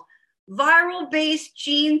called viral-based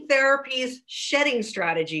gene therapies shedding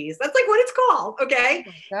strategies. That's like what it's called, okay?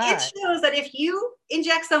 It shows that if you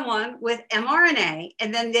inject someone with mRNA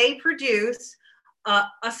and then they produce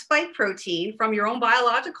a spike protein from your own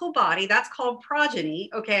biological body, that's called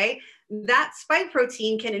progeny, okay? That spike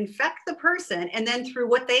protein can infect the person, and then through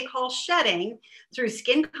what they call shedding, through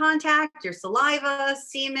skin contact, your saliva,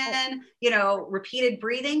 semen, repeated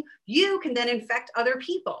breathing, you can then infect other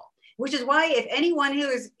people. Which is why if anyone who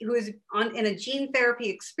is in a gene therapy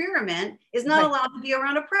experiment is not allowed to be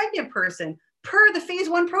around a pregnant person, per the phase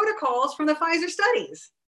 1 protocols from the Pfizer studies.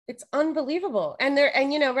 It's unbelievable. And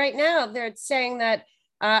right now they're saying that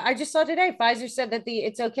I just saw today, Pfizer said that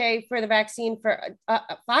it's okay for the vaccine for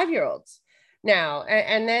 5-year-olds now.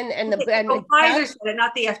 Pfizer said it,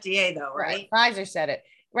 not the FDA though, right? Pfizer said it.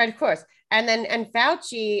 Right, of course. And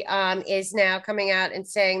Fauci is now coming out and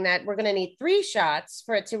saying that we're going to need 3 shots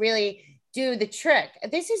for it to really do the trick.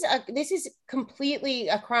 This is completely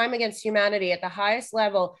a crime against humanity at the highest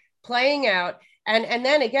level playing out. And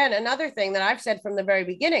then again, another thing that I've said from the very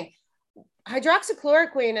beginning,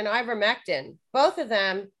 hydroxychloroquine and ivermectin, both of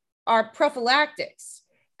them are prophylactics,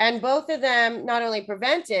 and both of them not only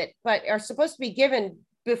prevent it, but are supposed to be given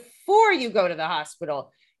before you go to the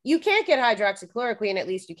hospital. You can't get hydroxychloroquine, at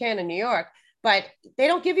least you can in New York, but they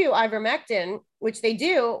don't give you ivermectin, which they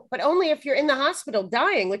do, but only if you're in the hospital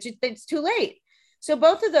dying, which it's too late. So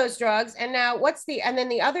both of those drugs. And now and then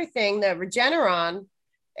the other thing, the Regeneron,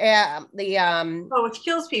 which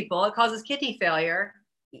kills people, it causes kidney failure.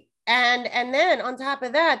 And then on top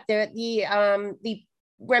of that, the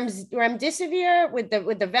remdesivir with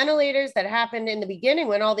the ventilators that happened in the beginning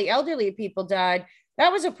when all the elderly people died.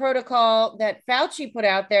 That was a protocol that Fauci put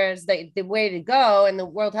out there as the way to go, and the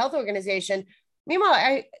World Health Organization.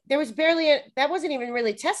 Meanwhile, that wasn't even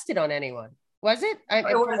really tested on anyone, was it?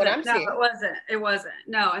 It wasn't.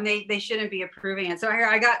 No, and they shouldn't be approving it. So here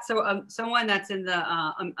I got someone that's in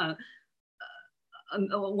the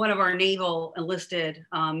one of our naval enlisted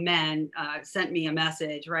men sent me a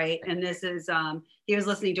message, right? And this is he was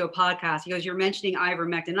listening to a podcast. He goes, "You're mentioning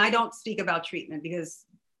ivermectin." And I don't speak about treatment because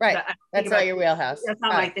that's not your wheelhouse. That's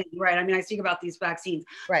not my thing, right? I mean, I speak about these vaccines,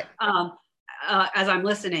 right? As I'm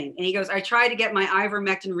listening, and he goes, "I tried to get my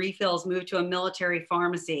ivermectin refills moved to a military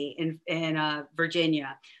pharmacy in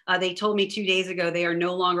Virginia. They told me 2 days ago they are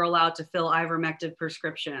no longer allowed to fill ivermectin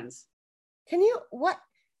prescriptions."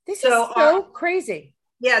 This is so crazy.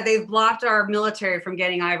 Yeah, they've blocked our military from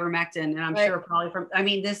getting ivermectin, and I'm sure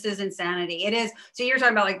probably this is insanity. It is. So you're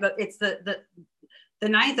talking about the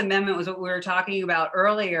Ninth Amendment was what we were talking about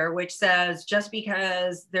earlier, which says just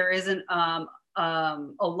because there isn't a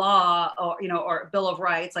law or a Bill of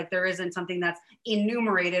Rights, like there isn't something that's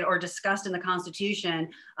enumerated or discussed in the Constitution,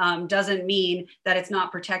 doesn't mean that it's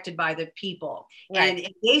not protected by the people. Right.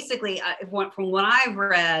 And basically, from what I've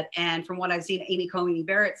read and from what I've seen, Amy Coney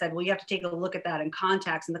Barrett said, well, you have to take a look at that in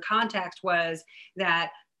context. And the context was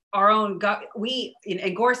that our own,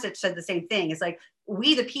 and Gorsuch said the same thing. It's like,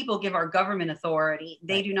 we, the people, give our government authority.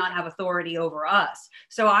 They do not have authority over us.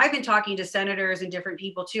 So I've been talking to senators and different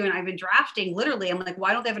people too, and I've been drafting literally. I'm like,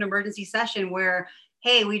 why don't they have an emergency session where,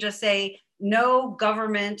 hey, we just say no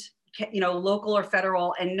government, local or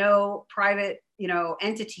federal, and no private,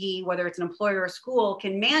 entity, whether it's an employer or school,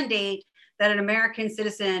 can mandate that an American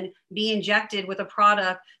citizen be injected with a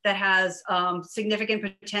product that has significant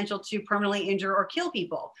potential to permanently injure or kill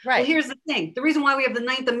people. Right. Well, here's the thing. The reason why we have the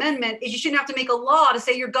Ninth Amendment is you shouldn't have to make a law to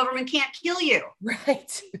say your government can't kill you.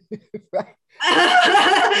 Right. Right.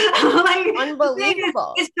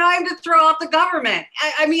 Unbelievable. It's time to throw out the government.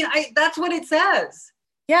 I mean, that's what it says.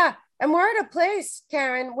 Yeah. And we're at a place,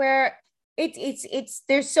 Karen, where it's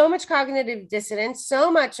there's so much cognitive dissonance, so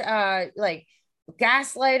much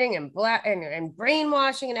gaslighting and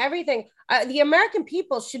brainwashing and everything. The American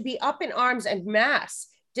people should be up in arms en masse,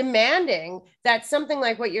 demanding that something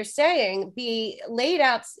like what you're saying be laid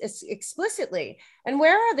out explicitly. And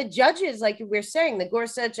where are the judges, like we're saying, the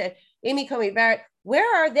Gorsuch and Amy Coney Barrett?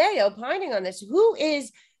 Where are they opining on this? Who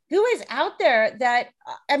is out there that,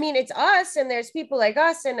 I mean, it's us, and there's people like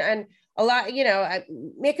us and a lot,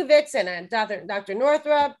 Mikovits and Dr.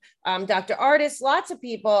 Northrup, Dr. Artis, lots of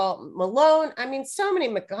people, Malone, I mean, so many,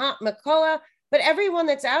 McCullough, but everyone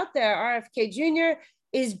that's out there, RFK Jr.,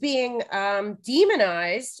 is being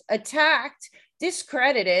demonized, attacked,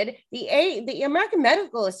 discredited. The American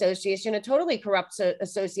Medical Association, a totally corrupt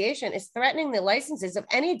association, is threatening the licenses of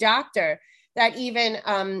any doctor that even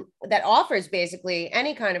that offers basically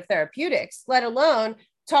any kind of therapeutics, let alone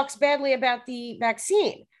talks badly about the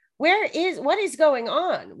vaccine. What is going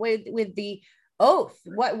on with the oath?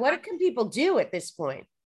 What can people do at this point?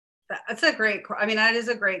 That is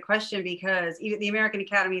a great question, because even the American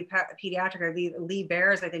Academy of Pediatrics, Lee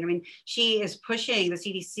Bears, I think, she is pushing the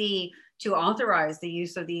CDC to authorize the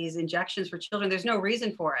use of these injections for children. There's no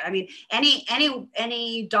reason for it. I mean,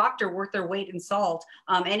 any doctor worth their weight in salt,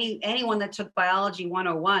 anyone that took biology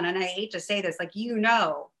 101, and I hate to say this, like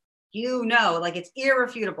it's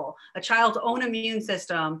irrefutable. A child's own immune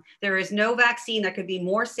system, there is no vaccine that could be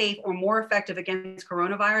more safe or more effective against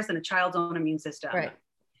coronavirus than a child's own immune system.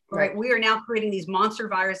 Right. We are now creating these monster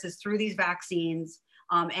viruses through these vaccines,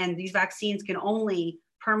 and these vaccines can only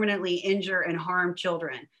permanently injure and harm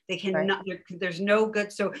children. They cannot, Right. there's no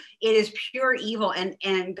good. So it is pure evil.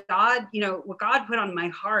 And God, what God put on my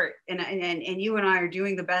heart, and you and I are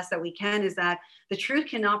doing the best that we can, is that the truth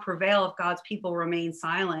cannot prevail if God's people remain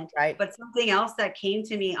silent. Right. But something else that came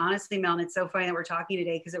to me, honestly, Mel, and it's so funny that we're talking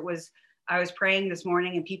today, because I was praying this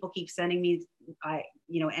morning and people keep sending me,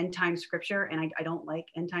 end time scripture. And I don't like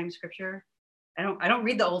end time scripture. I don't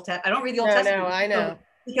read the Old Testament. No, I know.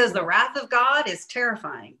 Because the wrath of God is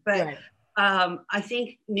terrifying. But Right. I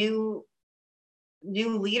think new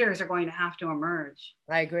leaders are going to have to emerge.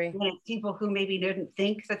 I agree. And it's people who maybe didn't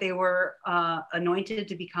think that they were anointed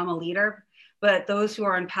to become a leader, but those who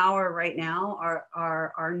are in power right now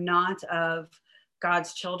are not of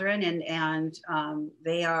God's children, and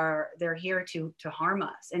they're here to harm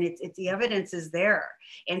us, and it's the evidence is there.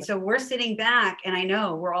 And so we're sitting back, and I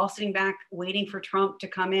know we're all sitting back waiting for Trump to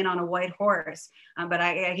come in on a white horse. But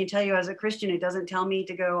I can tell you, as a Christian, it doesn't tell me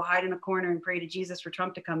to go hide in a corner and pray to Jesus for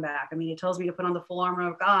Trump to come back. I mean, it tells me to put on the full armor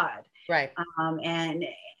of God. Right.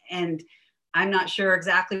 And I'm not sure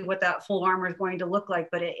exactly what that full armor is going to look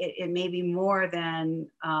like, but it may be more than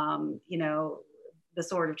the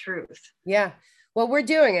sword of truth. Yeah. Well, we're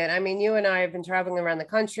doing it. I mean, you and I have been traveling around the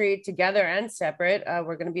country together and separate.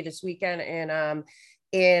 We're going to be this weekend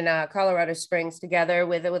in Colorado Springs together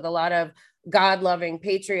with a lot of God-loving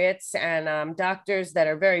patriots and doctors that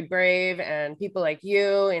are very brave, and people like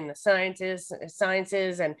you in the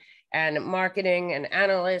sciences and marketing and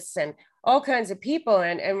analysts and all kinds of people.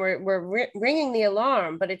 And we're ringing the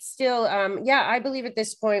alarm, but it's still, I believe at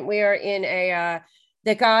this point we are in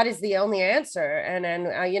that God is the only answer. And then,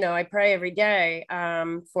 I pray every day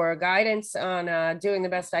for guidance on doing the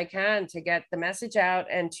best I can to get the message out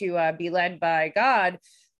and to be led by God.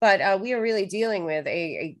 But we are really dealing with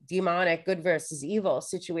a demonic good versus evil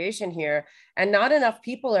situation here. And not enough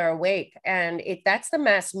people are awake. And that's the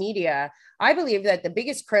mass media. I believe that the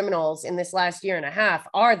biggest criminals in this last year and a half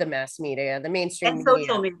are the mass media, the mainstream and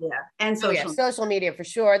social media. Social media for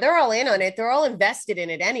sure. They're all in on it. They're all invested in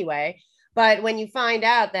it anyway. But when you find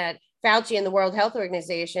out that Fauci and the World Health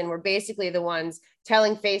Organization were basically the ones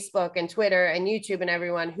telling Facebook and Twitter and YouTube and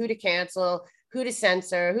everyone who to cancel, who to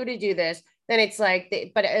censor, who to do this, then it's like,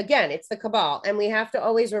 but again, it's the cabal. And we have to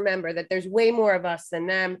always remember that there's way more of us than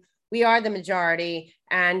them. We are the majority.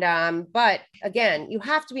 And, but again, you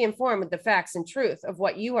have to be informed with the facts and truth of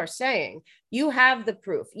what you are saying. You have the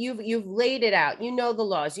proof. You've laid it out. You know the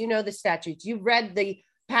laws, you know the statutes, you've read the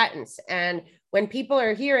patents. And when people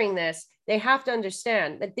are hearing this, they have to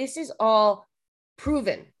understand that this is all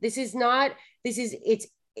proven. It's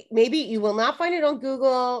maybe you will not find it on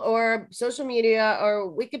Google or social media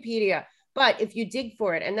or Wikipedia, but if you dig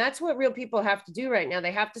for it, and that's what real people have to do right now.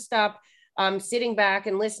 They have to stop sitting back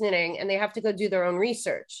and listening, and they have to go do their own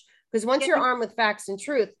research. Because once you're armed with facts and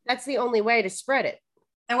truth, that's the only way to spread it.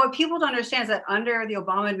 And what people don't understand is that under the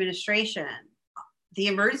Obama administration, the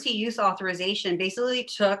emergency use authorization basically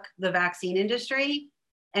took the vaccine industry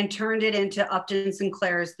and turned it into Upton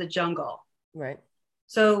Sinclair's The Jungle. Right.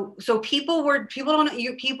 So people were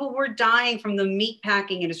dying from the meat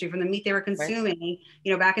packing industry, from the meat they were consuming,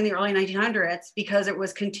 right, back in the early 1900s, because it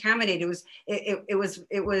was contaminated.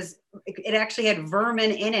 It actually had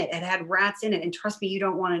vermin in it. It had rats in it. And trust me, you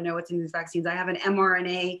don't want to know what's in these vaccines. I have an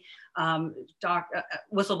mRNA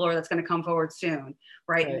whistleblower that's going to come forward soon,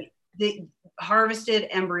 right? The harvested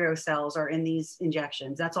embryo cells are in these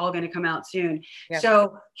injections. That's all going to come out soon. Yeah.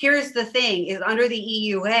 So here's the thing: is under the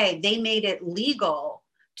EUA, they made it legal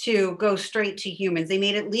to go straight to humans. They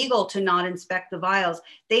made it legal to not inspect the vials.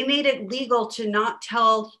 They made it legal to not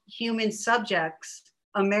tell human subjects,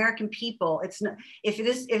 American people, it's not, if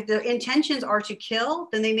the intentions are to kill,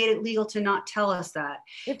 then they made it legal to not tell us that.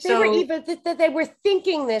 If they were even that they were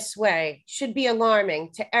thinking this way, should be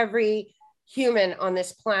alarming to every human on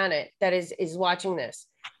this planet that is watching this,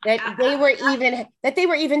 that they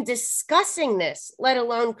were even discussing this, let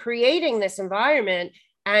alone creating this environment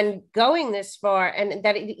and going this far, and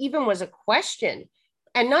that it even was a question,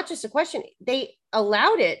 and not just a question, they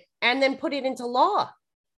allowed it and then put it into law.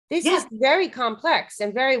 This is very complex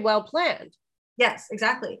and very well planned. Yes,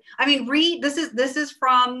 exactly. I mean, this is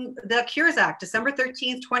from the Cures Act, December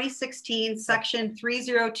 13th, 2016, section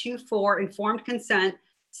 3024, informed consent,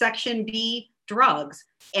 section B, drugs.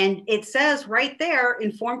 And it says right there,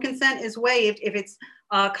 informed consent is waived if it's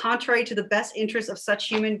contrary to the best interests of such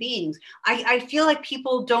human beings. I feel like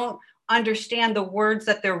people don't understand the words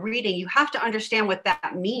that they're reading. You have to understand what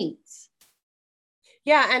that means.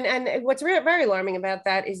 Yeah, and what's very alarming about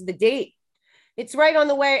that is the date. It's right on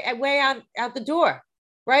the way out the door,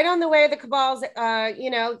 right on the way of the cabals.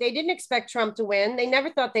 They didn't expect Trump to win. They never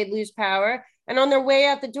thought they'd lose power. And on their way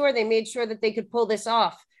out the door, they made sure that they could pull this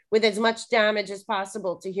off with as much damage as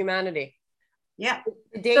possible to humanity. Yeah.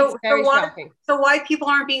 The date's very shocking. So why people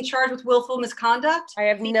aren't being charged with willful misconduct? I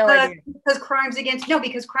have no idea. Because crimes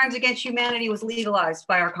against humanity was legalized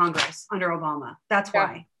by our Congress under Obama. That's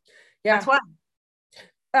why. Yeah. That's why.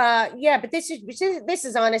 Yeah, but this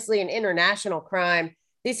is honestly an international crime.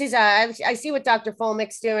 This is I see what Dr.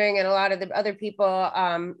 Fulmick's doing and a lot of the other people,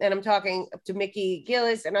 and I'm talking to Mickey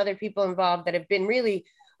Gillis and other people involved that have been really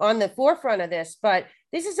on the forefront of this. But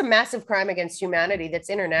this is a massive crime against humanity that's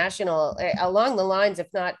international, along the lines, if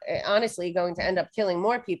not honestly, going to end up killing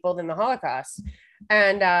more people than the Holocaust.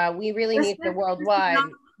 And we really need the worldwide.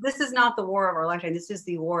 This is not the war of our lifetime. This is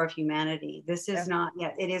the war of humanity. This is not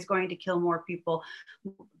yet. It is going to kill more people.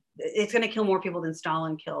 It's going to kill more people than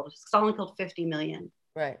Stalin killed. Stalin killed 50 million.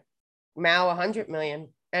 Right. Mao, 100 million.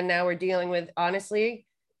 And now we're dealing with, honestly,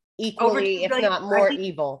 equally, if not more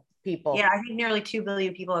evil people. Yeah, I think nearly 2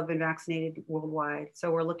 billion people have been vaccinated worldwide.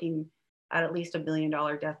 So we're looking at least $1 billion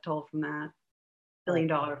death toll from that.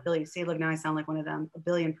 Billion. See, look, now I sound like one of them. 1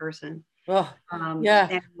 billion person. Oh,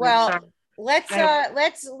 yeah. Well,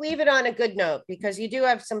 let's leave it on a good note, because you do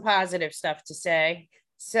have some positive stuff to say.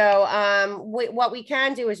 So what we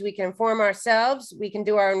can do is we can inform ourselves. We can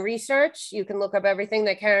do our own research. You can look up everything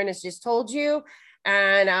that Karen has just told you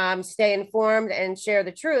and stay informed and share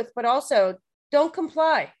the truth. But also, don't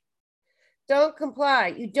comply. Don't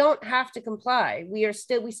comply. You don't have to comply. We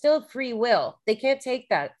still have free will. They can't take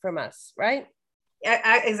that from us, right?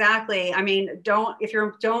 Exactly. I mean, don't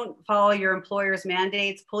follow your employer's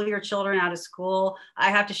mandates, pull your children out of school.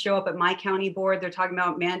 I have to show up at my county board. They're talking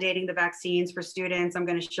about mandating the vaccines for students. I'm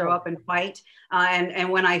going to show up and fight.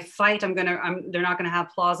 And when I fight, they're not going to have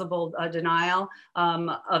plausible denial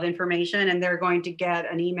of information. And they're going to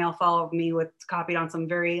get an email follow of me with copied on some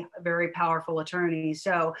very, very powerful attorneys.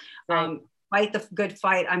 So fight the good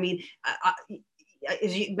fight. I mean,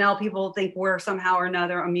 Mel, people think we're somehow or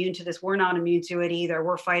another immune to this. We're not immune to it either.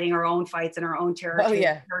 We're fighting our own fights in our own territory,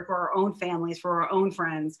 for our own families, for our own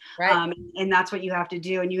friends. Right. And that's what you have to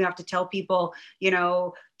do. And you have to tell people,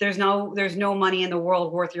 there's no money in the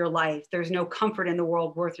world worth your life. There's no comfort in the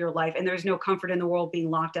world worth your life. And there's no comfort in the world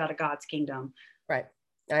being locked out of God's kingdom. Right.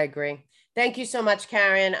 I agree. Thank you so much,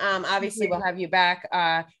 Karen. Obviously, we'll have you back.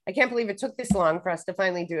 I can't believe it took this long for us to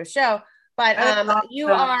finally do a show. But you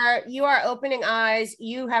are opening eyes.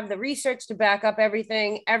 You have the research to back up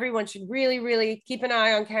everything. Everyone should really, really keep an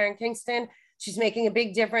eye on Karen Kingston. She's making a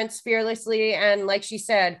big difference fearlessly. And like she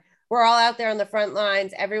said, we're all out there on the front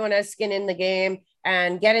lines. Everyone has skin in the game,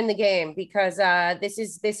 and get in the game, because this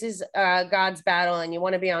is God's battle, and you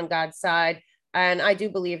want to be on God's side. And I do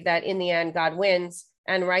believe that in the end, God wins.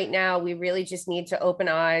 And right now, we really just need to open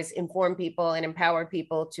eyes, inform people, and empower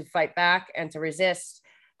people to fight back and to resist,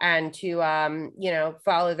 and to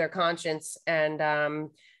follow their conscience and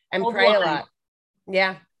pray a lot.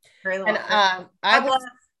 Yeah. Pray a lot. And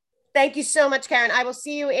thank you so much, Karen. I will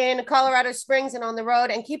see you in Colorado Springs and on the road,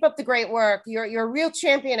 and keep up the great work. You're a real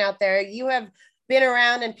champion out there. You have been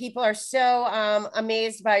around, and people are so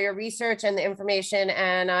amazed by your research and the information,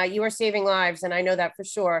 and you are saving lives. And I know that for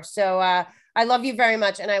sure. So I love you very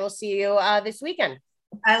much, and I will see you this weekend.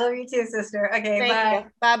 I love you too, sister. Okay, bye.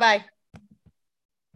 Bye-bye.